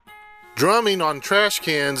drumming on trash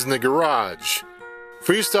cans in the garage,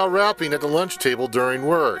 freestyle rapping at the lunch table during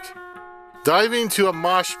work, diving to a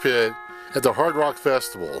mosh pit at the Hard Rock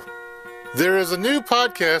Festival. There is a new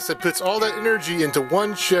podcast that puts all that energy into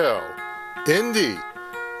one show. Indie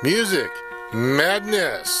Music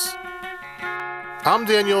Madness. I'm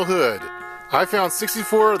Daniel Hood. I found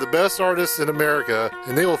 64 of the best artists in America,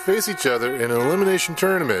 and they will face each other in an elimination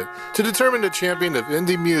tournament to determine the champion of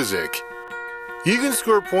indie music. You can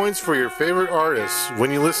score points for your favorite artists when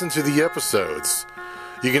you listen to the episodes.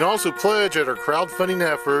 You can also pledge at our crowdfunding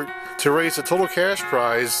effort to raise a total cash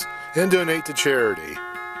prize and donate to charity.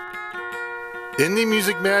 Indie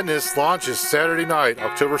Music Madness launches Saturday night,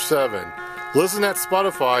 October 7. Listen at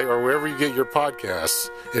Spotify or wherever you get your podcasts.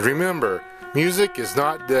 And remember, music is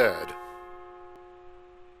not dead.